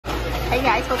Hey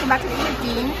guys, welcome back to the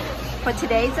Dean. For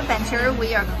today's adventure,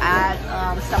 we are at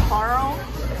Sapporo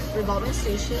Revolving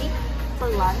Sushi for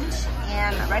lunch,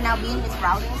 and right now Bean is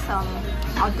browsing some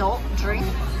adult drink.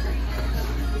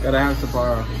 Gotta have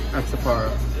Sapporo. At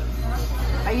Sapporo.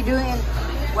 Are you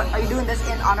doing this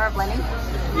in honor of Lenny?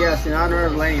 Yes, in honor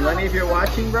of Lenny. Lenny, if you're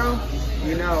watching, bro,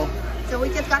 you know. So we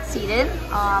just got seated.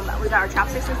 We got our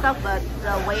chopsticks and stuff, but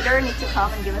the waiter needs to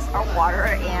come and give us our water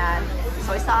and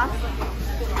soy sauce.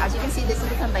 As you can see, this is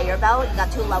the conveyor belt. You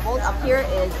got two levels. Up here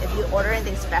is if you order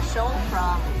anything special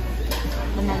from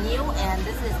the menu, and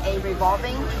this is a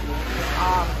revolving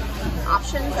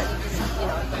options that you just,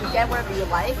 you get whatever you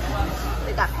like.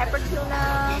 They got pepper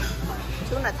tuna,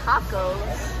 tuna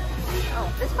tacos.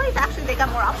 Oh, this place actually they got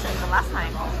more options than last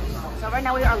time. So right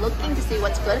now we are looking to see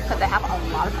what's good because they have a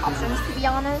lot of options, to be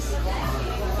honest.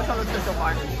 Which one looks good so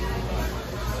far?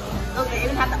 Look, they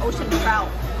even have the ocean trout.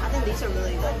 I think these are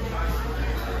really good.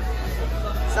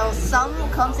 So some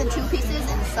comes in 2 pieces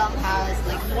and some has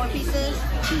like 4 pieces.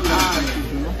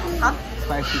 Huh?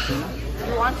 Spicy tuna.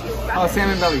 You want to grab Oh, it?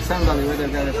 salmon belly, right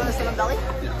there. You want a salmon belly?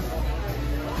 Yeah.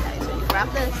 Okay, so you grab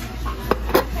this.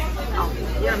 Oh,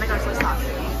 you gotta make our soy sauce.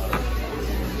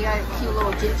 You got a cute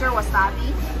little ginger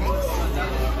wasabi mix.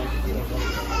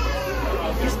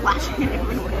 You're splashing it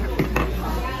everywhere.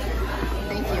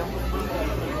 Thank you.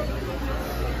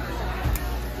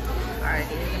 Alright,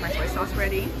 get my soy sauce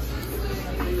ready.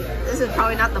 This is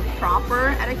probably not the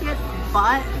proper etiquette,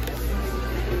 but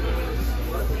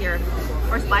here,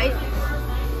 first bite.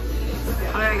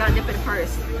 Alright, I gotta dip it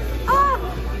first. Ah!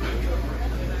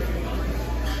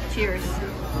 Cheers.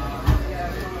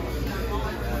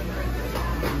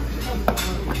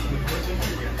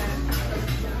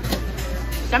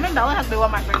 Salmon belly has been one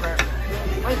of my favorite.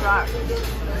 What is that?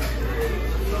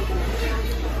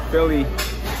 Philly.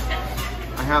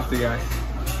 I have to, guys.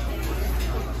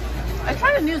 I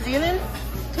tried a New Zealand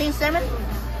king salmon.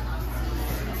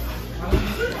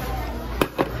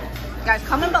 Guys,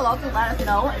 comment below to let us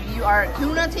know if you are a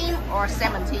tuna team or a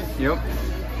salmon team. Yep.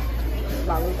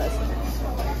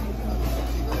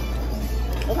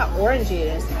 Look how orangey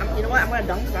it is. You know what? I'm gonna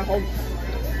dunk my whole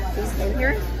piece in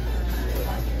here.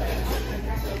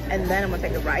 And then I'm gonna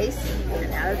take the rice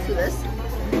and add it to this.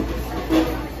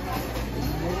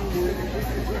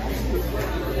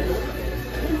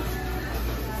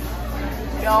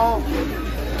 Yo.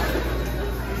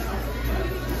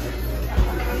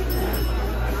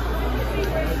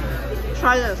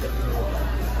 Try this.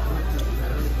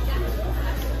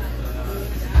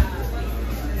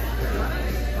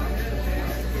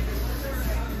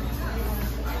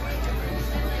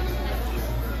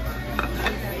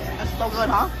 That's so good,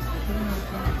 huh?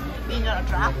 Being on a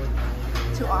draft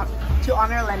to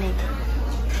honor Lenny.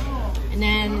 And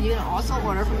then you can also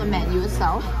order from the menu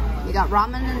itself. You got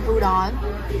ramen and udon.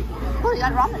 Oh, you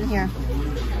got ramen here.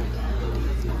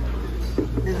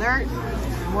 Dessert.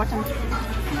 More tempura.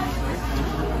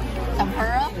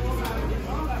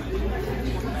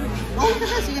 Oh, look at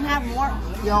this. You can have more.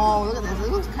 Yo, look at this.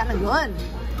 It looks kind of good.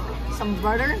 Some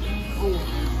butter. Ooh.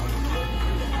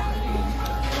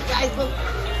 Guys, look.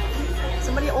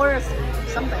 Somebody orders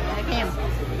something and it came.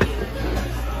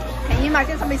 Can you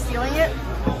imagine somebody stealing it?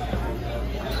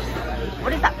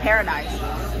 What is that? Paradise.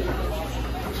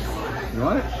 You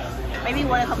want it? Maybe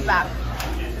when it comes back.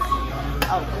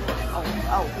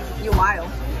 Oh, you wild.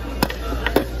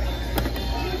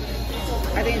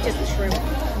 I think it's just the shrimp.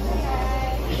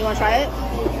 You want to try it?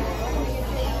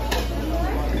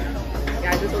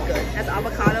 Yeah, this looks good. That's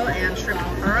avocado and shrimp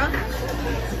tempura.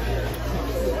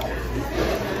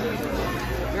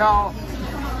 Yo.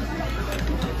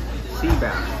 Sea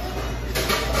bass.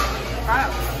 Try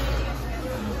it.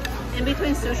 In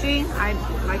between sushi, I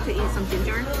like to eat some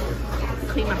ginger.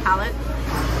 Clean my palate.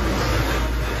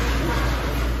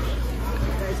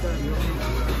 Very good.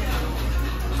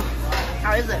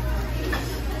 How is it?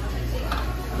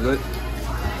 Good.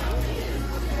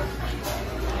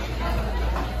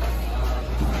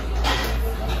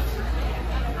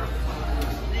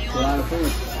 A lot of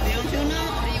food. Real tuna?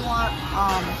 Or do you want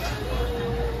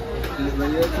Is it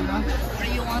regular tuna? or do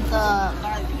you want the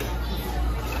garlic?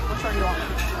 Which one do you want?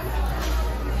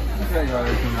 It's regular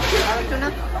tuna. Garlic tuna?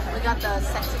 We got the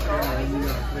sexy girl.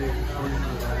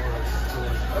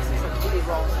 This is a booty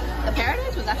roll. The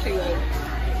paradise was actually good.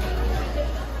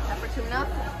 Pepper tuna?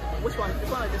 Which one? This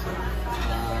one or this one?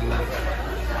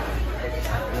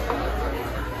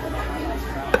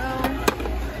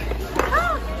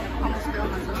 Almost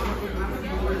spilled myself.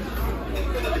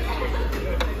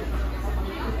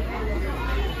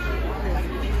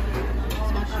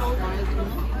 Special garlic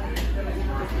tuna.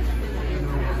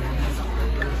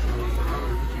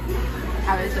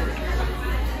 is it?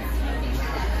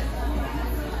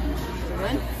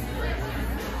 Good?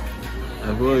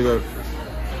 That's really good.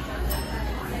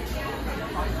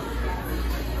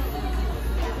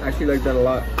 I actually like that a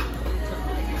lot.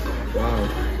 Wow.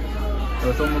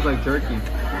 It's almost like jerky.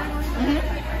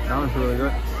 That one's really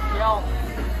good. Yo.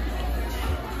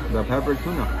 The pepper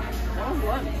tuna. That was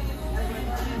good.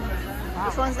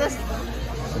 Which one's this?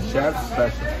 The chef's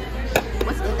special.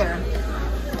 What's in there?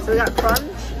 So we got crunch.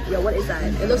 Yo, what is that?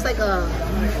 It looks like a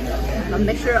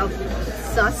mixture of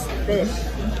sus fish.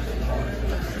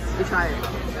 We try it.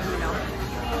 You know.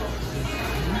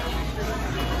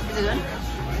 Is it good?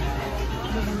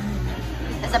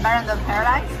 Is it better than the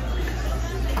paradise?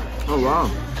 Oh wow.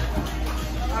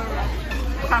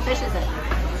 What kind of fish is it?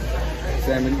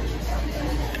 Salmon.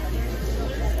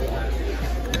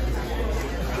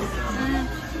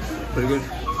 Pretty good.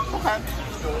 Okay.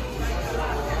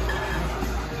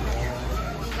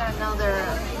 We got another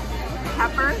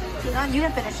pepper tuna. You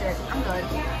can finish it. I'm good.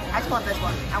 I just want this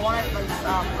one. I wanted like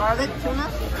garlic tuna.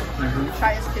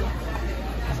 Try this too.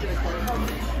 See what's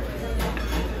good.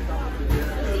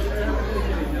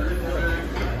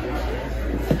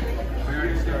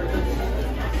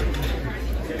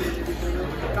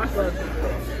 That's good.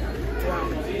 Wow.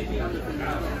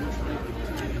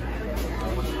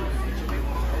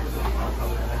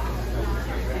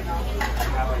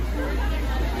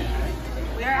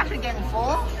 We are actually getting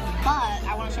full, but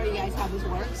I want to show you guys how this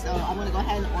works. So I'm going to go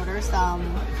ahead and order some,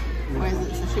 where is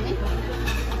it, sashimi?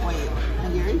 Wait,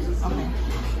 nigiri? Okay.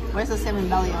 Where's the salmon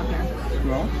belly on here?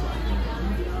 Well.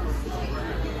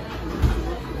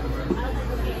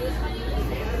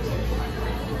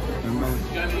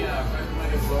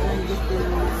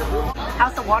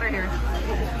 How's the water here?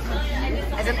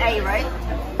 It's an A, right?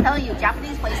 I'm telling you,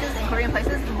 Japanese places and Korean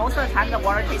places, most of the time the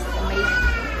water tastes amazing.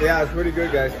 Yeah, it's pretty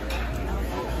good, guys.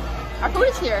 Our food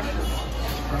is here.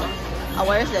 Oh,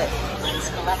 where is it?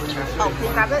 Oh,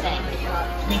 please grab it.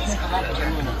 Please collect your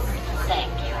food.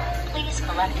 Thank you. Please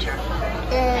collect your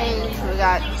food. Yay, we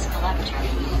got. Please collect your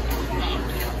food. Thank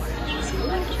you. Please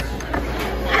collect your food.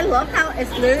 I love how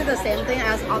it's literally the same thing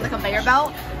as on the conveyor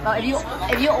belt, but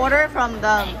if you order from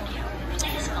the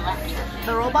Please collect your food.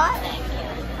 the robot, Thank you.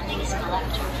 Please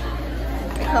collect your food.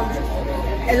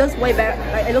 it looks way better.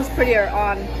 Like, it looks prettier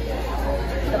on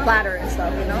the platter and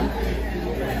stuff, you know.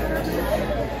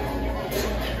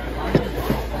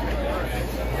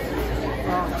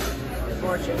 Oh,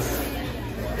 gorgeous.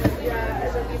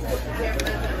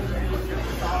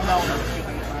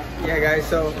 Yeah, guys,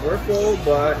 so we're full,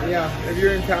 but yeah, if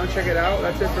you're in town, check it out.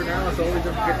 That's it for now. As always,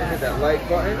 don't forget to hit that like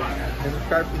button and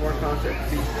subscribe for more content.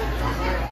 Peace.